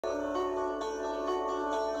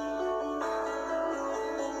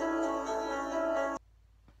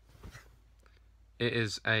It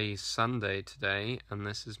is a Sunday today, and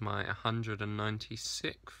this is my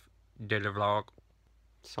 196th daily vlog.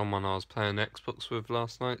 Someone I was playing Xbox with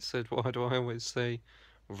last night said, why do I always say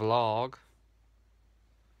vlog?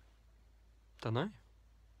 Dunno.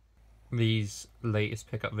 These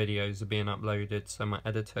latest pickup videos are being uploaded so my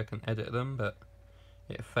editor can edit them, but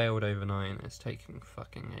it failed overnight and it's taking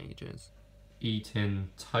fucking ages. Eating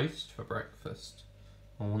toast for breakfast.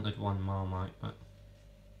 I wanted one Marmite, but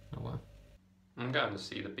oh well. I'm going to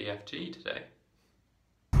see the BFG today.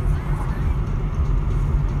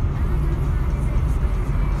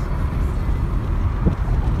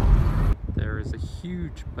 There is a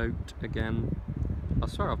huge boat again. I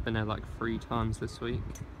swear I've been there like 3 times this week.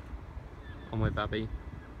 I'm with Abby.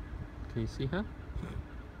 Can you see her?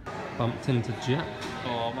 Bumped into Jet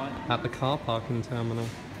at the car parking terminal.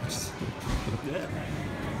 Yeah.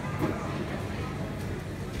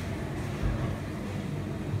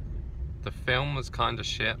 The film was kind of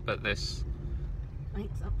shit, but this...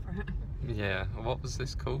 Makes up for it. Yeah, what was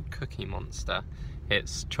this called? Cookie Monster.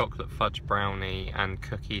 It's chocolate fudge brownie and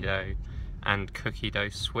cookie dough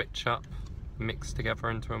switch up mixed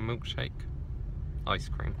together into a milkshake. Ice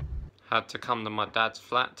cream. Had to come to my dad's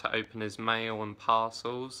flat to open his mail and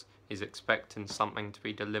parcels. He's expecting something to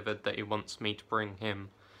be delivered that he wants me to bring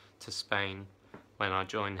him to Spain when I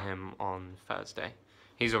join him on Thursday.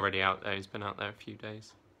 He's already out there, he's been out there a few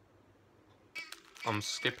days. I'm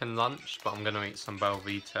skipping lunch, but I'm going to eat some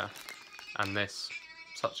Belvita and this.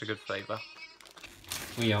 Such a good flavour.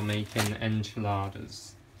 We are making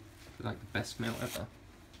enchiladas. Like the best meal ever.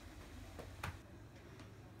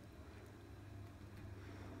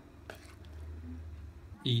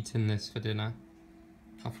 Eating this for dinner.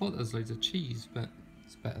 I thought there was loads of cheese, but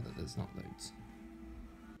it's better that there's not loads.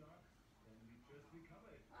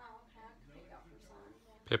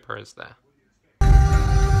 Pippa is there.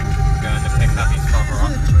 Going to pick up his brother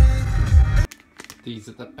up. These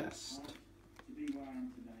are the best.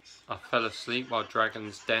 I fell asleep while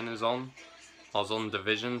Dragon's Den is on. I was on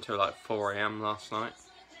Division till like 4 AM last night.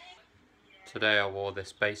 Today I wore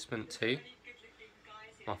this basement tee.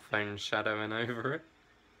 My phone's shadowing over it.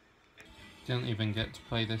 Didn't even get to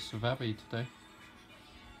play this with Abby today.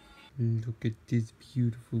 Look at this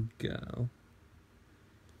beautiful girl.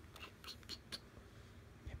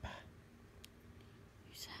 Pippa.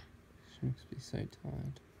 Who's that? She must be so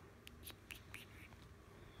tired.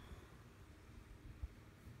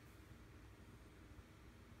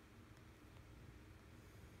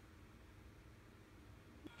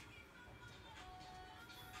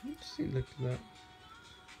 See, look at that.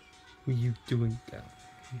 What are you doing, girl?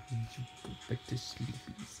 You go back to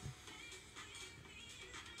sleepies.